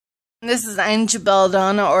This is Angel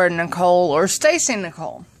Beltane or Nicole or Stacy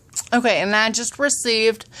Nicole. Okay, and I just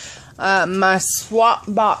received my swap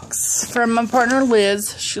box from my partner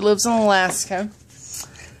Liz. She lives in Alaska.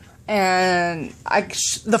 And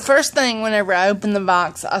the first thing whenever I opened the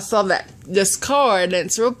box, I saw this card. And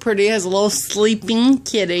it's real pretty. It has a little sleeping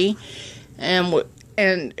kitty. And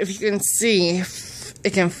if you can see,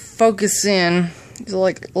 it can focus in. These are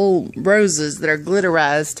like little roses that are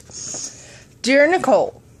glitterized. Dear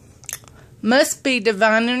Nicole, must be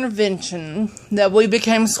divine intervention that we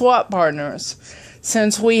became swap partners,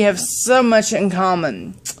 since we have so much in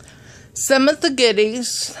common. Some of the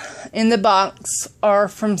goodies in the box are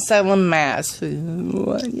from Salem, Mass.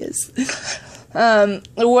 Yes.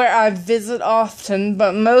 Where I visit often,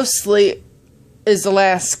 but mostly is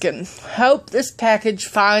Alaskan. Hope this package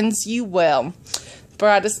finds you well.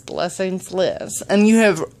 Brightest blessings, Liz. And you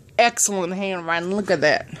have excellent handwriting. Look at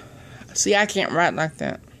that. See, I can't write like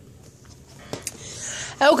that.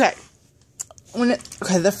 Okay.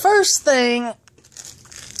 The first thing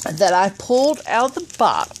that I pulled out of the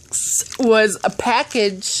box was a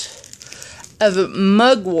package of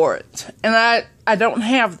mugwort. And I don't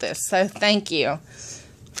have this, so thank you.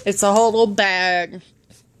 It's a whole little bag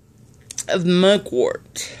of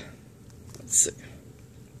mugwort. Let's see.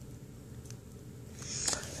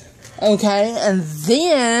 Okay, and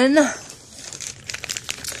then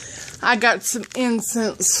I got some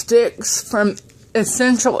incense sticks from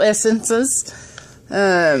Essential Essences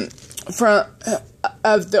of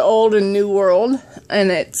the Old and New World,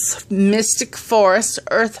 and it's Mystic Forest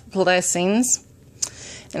Earth Blessings,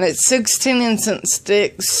 and it's 16 incense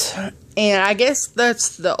sticks, and I guess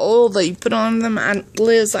that's the oil that you put on them.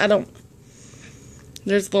 Liz, there's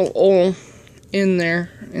a little oil in there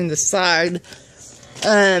in the side,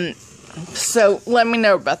 so let me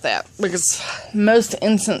know about that, because most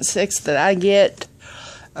incense sticks that I get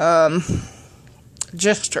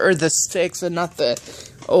just are the sticks and not the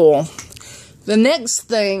oil. The next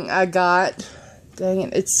thing I got, dang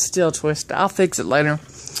it, it's still twisted, I'll fix it later,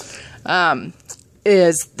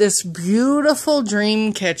 is this beautiful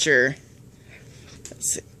dream catcher.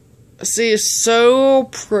 See, it's so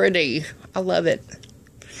pretty. I love it.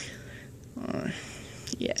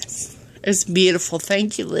 Yes, it's beautiful.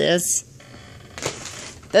 Thank you, Liz.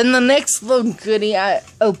 Then the next little goodie I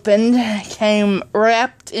opened came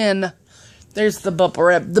wrapped in, there's the bubble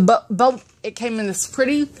wrap. It came in this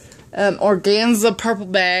pretty organza purple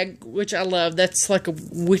bag, which I love. That's like a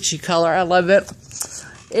witchy color. I love it.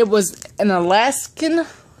 It was an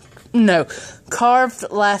carved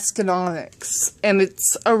Alaskan onyx, and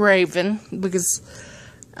it's a raven, because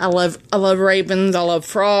I love ravens. I love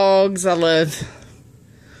frogs. I love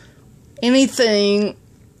anything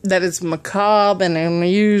that is macabre and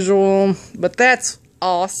unusual. But that's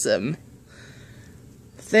awesome.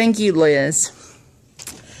 Thank you, Liz.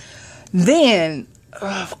 Then,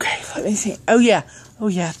 okay, let me see. Oh yeah,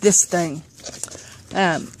 this thing.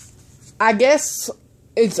 I guess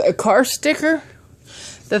it's a car sticker.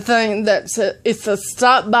 The thing it's a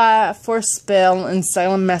stop by for a spell in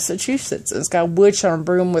Salem, Massachusetts. It's got a witch on a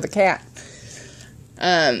broom with a cat.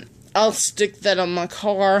 I'll stick that on my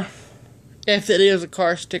car if it is a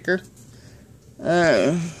car sticker.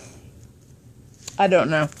 I don't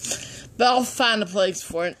know. But I'll find a place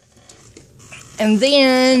for it. And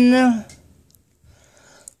then,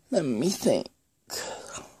 let me think.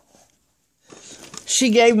 She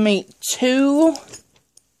gave me two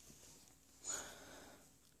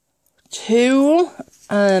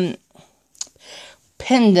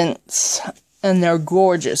pendants, and they're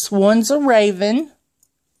gorgeous. One's a raven,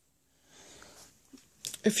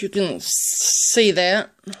 if you can see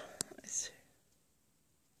that.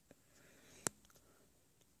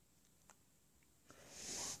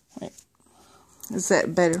 Wait, is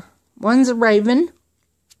that better? One's a raven,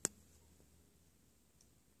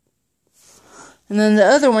 and then the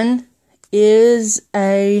other one is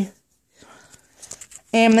a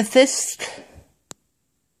amethyst.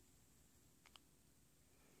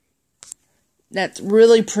 That's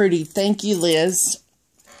really pretty. Thank you, Liz.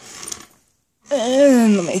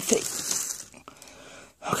 And let me think.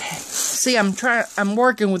 Okay. See, I'm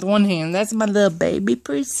working with one hand. That's my little baby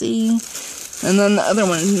Prissy. And then the other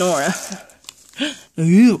one is Nora.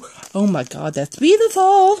 Ooh. Oh my god, that's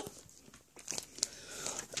beautiful.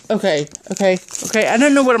 Okay. I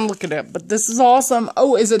don't know what I'm looking at, but this is awesome.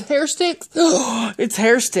 Oh, is it hair sticks? Oh, it's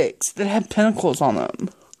hair sticks that have pinnacles on them.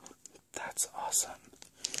 That's awesome.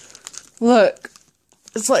 Look.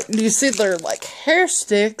 It's like, do you see they're like hair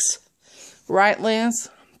sticks? Right, Liz?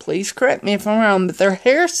 Please correct me if I'm wrong, but they're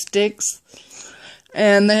hair sticks.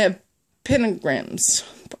 And they have pentagrams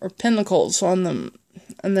or pinnacles on them.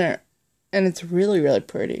 And And it's really, really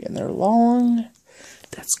pretty. And they're long.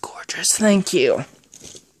 That's gorgeous. Thank you.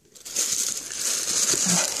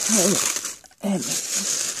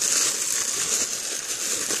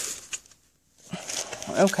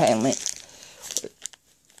 Okay, let me...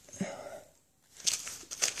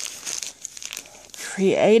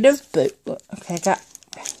 Creative boot. Okay,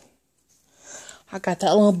 I got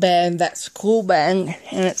that little bag. That's a cool bag.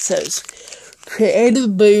 And it says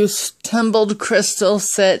Creative Boost Tumbled Crystal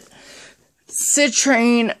Set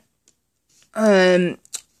Citrine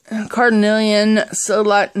Carnelian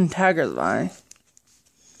Solite and Tiger's Eye.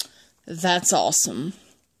 That's awesome.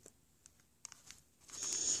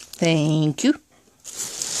 Thank you.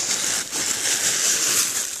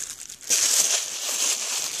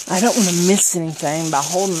 I don't want to miss anything by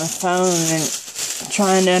holding the phone and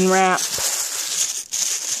trying to unwrap.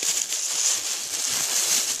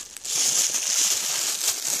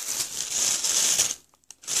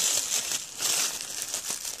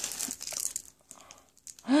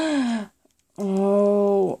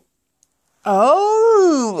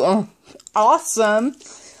 Oh, awesome.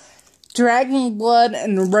 Dragon Blood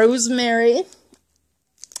and Rosemary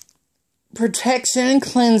Protection and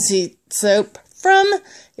Cleansing Soap from,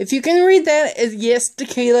 if you can read that, Yes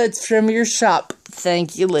Tequila, it's from your shop.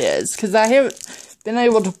 Thank you, Liz, because I haven't been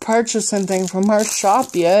able to purchase anything from her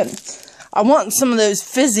shop yet. I want some of those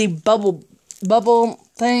fizzy bubble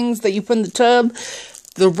things that you put in the tub.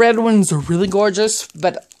 The red ones are really gorgeous,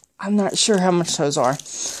 but I'm not sure how much those are.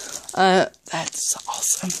 That's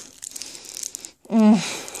awesome.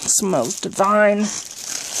 Smells divine.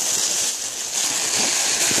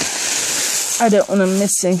 I don't want to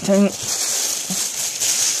miss anything.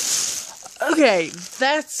 Okay,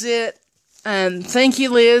 that's it. Thank you,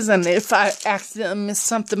 Liz. And if I accidentally missed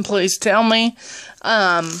something, please tell me.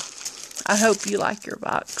 I hope you like your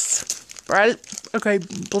box. Right? Okay,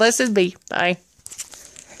 blessed be. Bye.